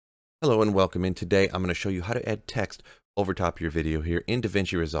Hello and welcome in. Today I'm going to show you how to add text over top of your video here in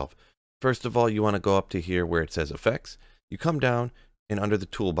Davinci Resolve. First of all, you want to go up to here where it says effects. You come down and under the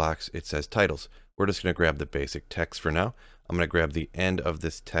toolbox it says titles. We're just going to grab the basic text for now. I'm going to grab the end of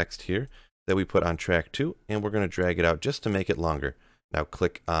this text here that we put on track 2 and we're going to drag it out just to make it longer. Now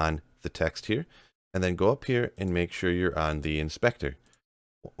click on the text here and then go up here and make sure you're on the inspector.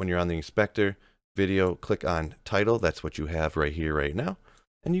 When you're on the inspector video, click on title. That's what you have right here right now.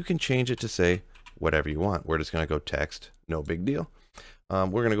 And you can change it to say whatever you want. We're just going to go text, no big deal. We're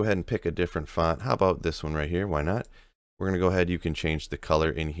going to go ahead and pick a different font. How about this one right here? Why not? We're going to go ahead. You can change the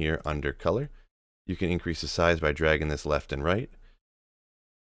color in here under color. You can increase the size by dragging this left and right.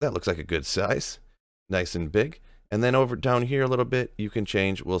 That looks like a good size. Nice and big. And then over down here a little bit, you can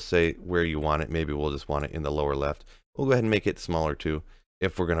change. We'll say where you want it. Maybe we'll just want it in the lower left. We'll go ahead and make it smaller too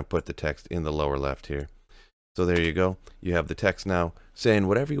if we're going to put the text in the lower left here. So there you go. You have the text now saying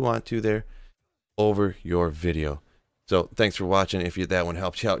whatever you want to there over your video. So thanks for watching. If that one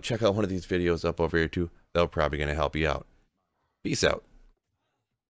helped you out, check out one of these videos up over here too. They're probably going to help you out. Peace out.